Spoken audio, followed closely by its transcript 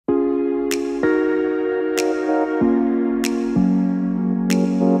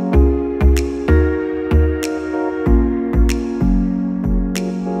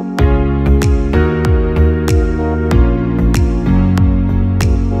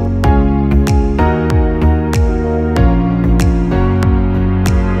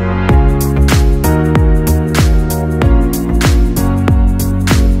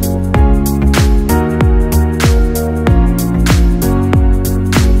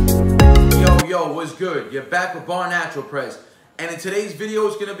Yo, what's good? You're back with BARNATURALPREZ, and in today's video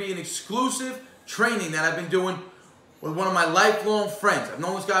is going to be an exclusive training that I've been doing with one of my lifelong friends. I've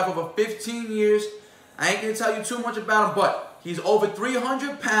known this guy for over 15 years. I ain't going to tell you too much about him, but he's over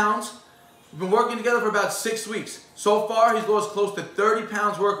 300 pounds. We've been working together for about 6 weeks. So far, he's lost close to 30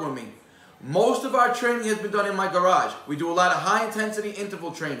 pounds working with me. Most of our training has been done in my garage. We do a lot of high-intensity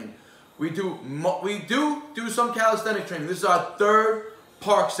interval training. We do some calisthenic training. This is our third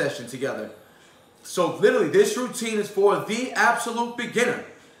park session together. So literally, this routine is for the absolute beginner.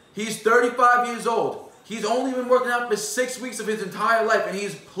 He's 35 years old. He's only been working out for 6 weeks of his entire life, and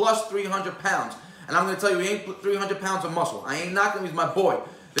he's plus 300 pounds. And I'm going to tell you, he ain't 300 pounds of muscle. I ain't knocking him. He's my boy.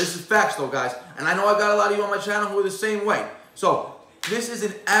 This is facts, though, guys. And I know I got a lot of you on my channel who are the same way. So this is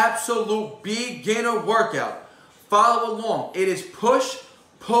an absolute beginner workout. Follow along. It is push,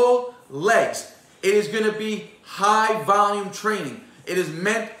 pull, legs. It is going to be high volume training. It is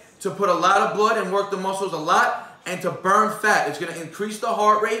meant to put a lot of blood and work the muscles a lot and to burn fat. It's going to increase the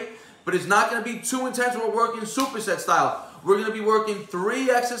heart rate, but it's not going to be too intense. We're working superset style. We're going to be working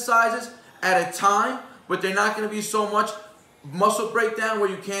 3 exercises at a time, but they're not going to be so much muscle breakdown where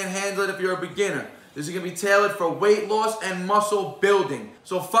you can't handle it if you're a beginner. This is going to be tailored for weight loss and muscle building.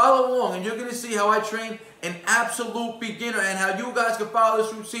 So follow along and you're going to see how I train an absolute beginner and how you guys can follow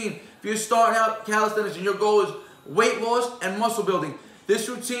this routine. If you're starting out calisthenics and your goal is weight loss and muscle building, this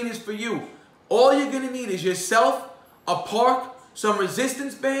routine is for you. All you're going to need is yourself, a park, some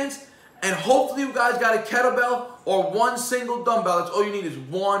resistance bands, and hopefully you guys got a kettlebell or one single dumbbell. That's all you need is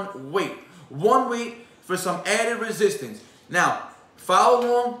one weight. One weight for some added resistance. Now, follow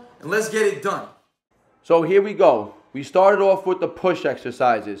along and let's get it done. So here we go. We started off with the push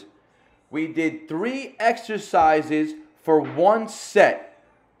exercises. We did 3 exercises for 1 set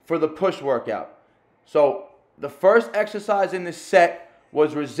for the push workout. So the first exercise in the set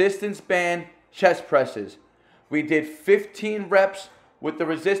was resistance band chest presses. We did 15 reps with the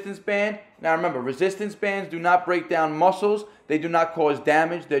resistance band. Now remember, resistance bands do not break down muscles. They do not cause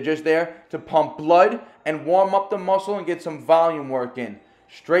damage. They're just there to pump blood and warm up the muscle and get some volume work in.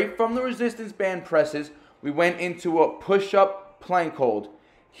 Straight from the resistance band presses, we went into a push-up plank hold.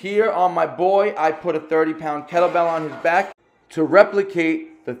 Here on my boy, I put a 30-pound kettlebell on his back to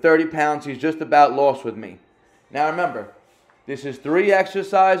replicate the 30 pounds he's just about lost with me. Now remember, this is 3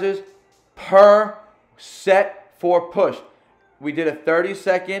 exercises per set for push. We did a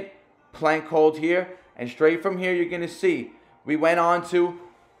 30-second plank hold here, and straight from here you're going to see we went on to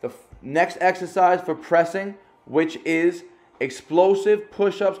the next exercise for pressing, which is explosive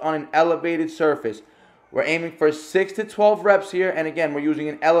push-ups on an elevated surface. We're aiming for 6 to 12 reps here, and again, we're using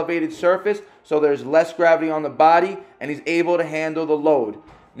an elevated surface, so there's less gravity on the body, and he's able to handle the load.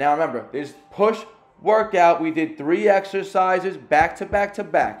 Now remember, this push workout, we did 3 exercises back to back to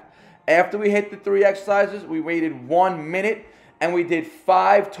back. After we hit the 3 exercises, we waited 1 minute, and we did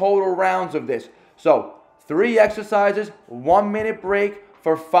 5 total rounds of this. So 3 exercises, 1 minute break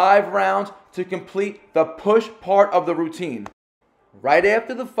for 5 rounds to complete the push part of the routine. Right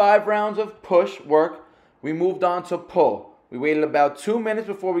after the 5 rounds of push work, we moved on to pull. We waited about 2 minutes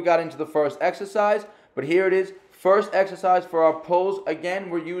before we got into the first exercise, but here it is. First exercise for our pulls. Again,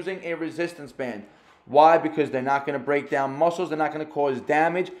 we're using a resistance band. Why? Because they're not going to break down muscles. They're not going to cause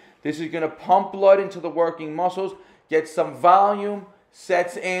damage. This is going to pump blood into the working muscles, get some volume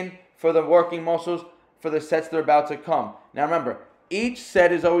sets in for the working muscles for the sets that are about to come. Now remember, each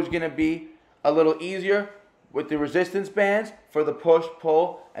set is always going to be a little easier with the resistance bands for the push,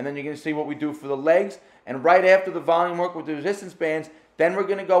 pull, and then you're going to see what we do for the legs. And right after the volume work with the resistance bands, then we're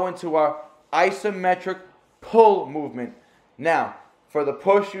going to go into our isometric pull movement. Now, for the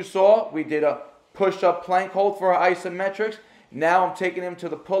push you saw, we did a push-up plank hold for our isometrics. Now I'm taking him to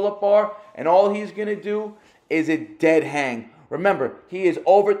the pull-up bar, and all he's going to do is a dead hang. Remember, he is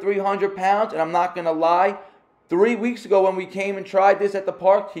over 300 pounds, and I'm not going to lie, 3 weeks ago when we came and tried this at the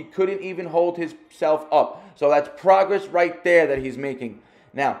park, he couldn't even hold himself up. So that's progress right there that he's making.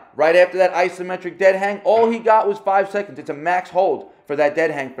 Now, right after that isometric dead hang, all he got was 5 seconds. It's a max hold for that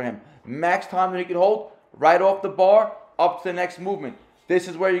dead hang for him. Max time that he could hold right off the bar up to the next movement. This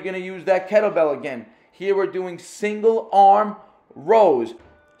is where you're going to use that kettlebell again. Here we're doing single arm rows.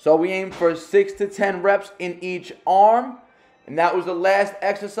 So we aim for 6 to 10 reps in each arm. And that was the last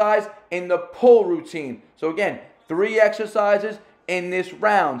exercise in the pull routine. So again, 3 exercises in this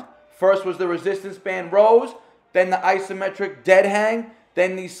round. First was the resistance band rows, then the isometric dead hang,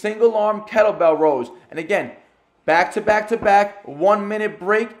 then the single arm kettlebell rows. And again, back to back to back, 1 minute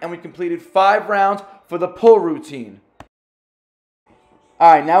break, and we completed 5 rounds for the pull routine.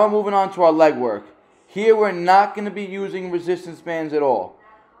 Alright, now we're moving on to our leg work. Here we're not going to be using resistance bands at all.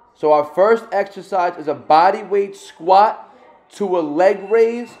 So our first exercise is a body weight squat to a leg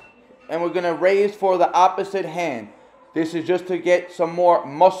raise, and we're going to raise for the opposite hand. This is just to get some more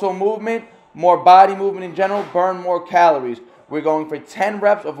muscle movement, more body movement in general, burn more calories. We're going for 10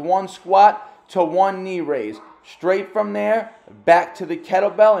 reps of one squat to one knee raise. Straight from there, back to the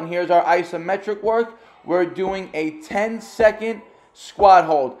kettlebell, and here's our isometric work. We're doing a 10-second squat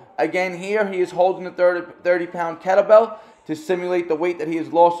hold. Again, here he is holding the 30-pound kettlebell to simulate the weight that he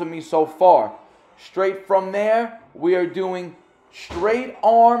has lost with me so far. Straight from there, we are doing straight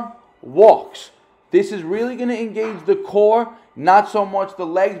arm walks. This is really going to engage the core, not so much the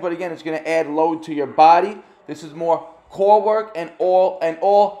legs, but again, it's going to add load to your body. This is more core work and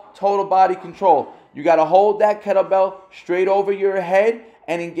all total body control. You got to hold that kettlebell straight over your head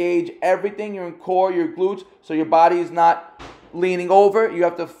and engage everything, your core, your glutes, so your body is not leaning over. You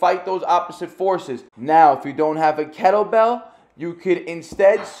have to fight those opposite forces. Now, if you don't have a kettlebell, you could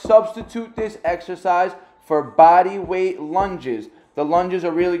instead substitute this exercise for body weight lunges. The lunges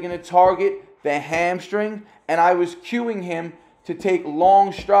are really going to target the hamstring, and I was cueing him to take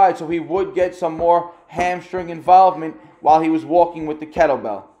long strides so he would get some more hamstring involvement while he was walking with the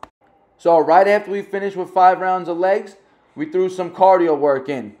kettlebell. So right after we finished with 5 rounds of legs, we threw some cardio work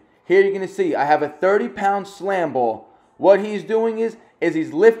in. Here you're going to see I have a 30-pound slam ball. What he's doing is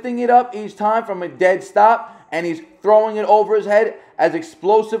he's lifting it up each time from a dead stop, and he's throwing it over his head as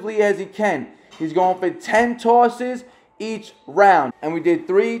explosively as he can. He's going for 10 tosses each round. And we did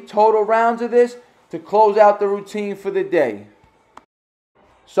 3 total rounds of this to close out the routine for the day.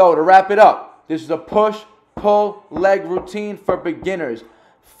 So to wrap it up, this is a push-pull leg routine for beginners.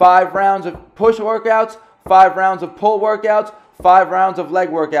 5 rounds of push workouts, 5 rounds of pull workouts, 5 rounds of leg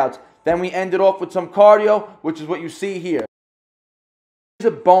workouts. Then we ended off with some cardio, which is what you see here.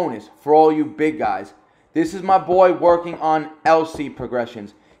 Here's a bonus for all you big guys. This is my boy working on LC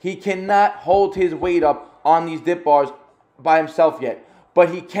progressions. He cannot hold his weight up on these dip bars by himself yet, but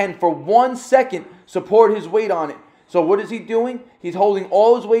he can for 1 second support his weight on it. So what is he doing? He's holding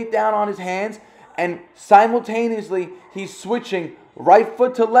all his weight down on his hands, and simultaneously he's switching right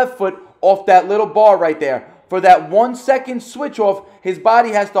foot to left foot off that little bar right there. For that 1 second switch off, his body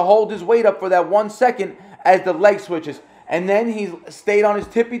has to hold his weight up for that 1 second as the leg switches. And then he stayed on his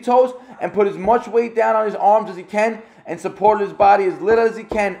tippy toes and put as much weight down on his arms as he can and supported his body as little as he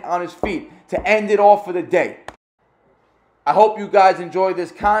can on his feet to end it off for the day. I hope you guys enjoy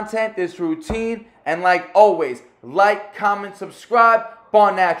this content, this routine, and like always, like, comment, subscribe.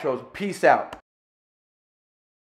 BARNATURALS. Peace out.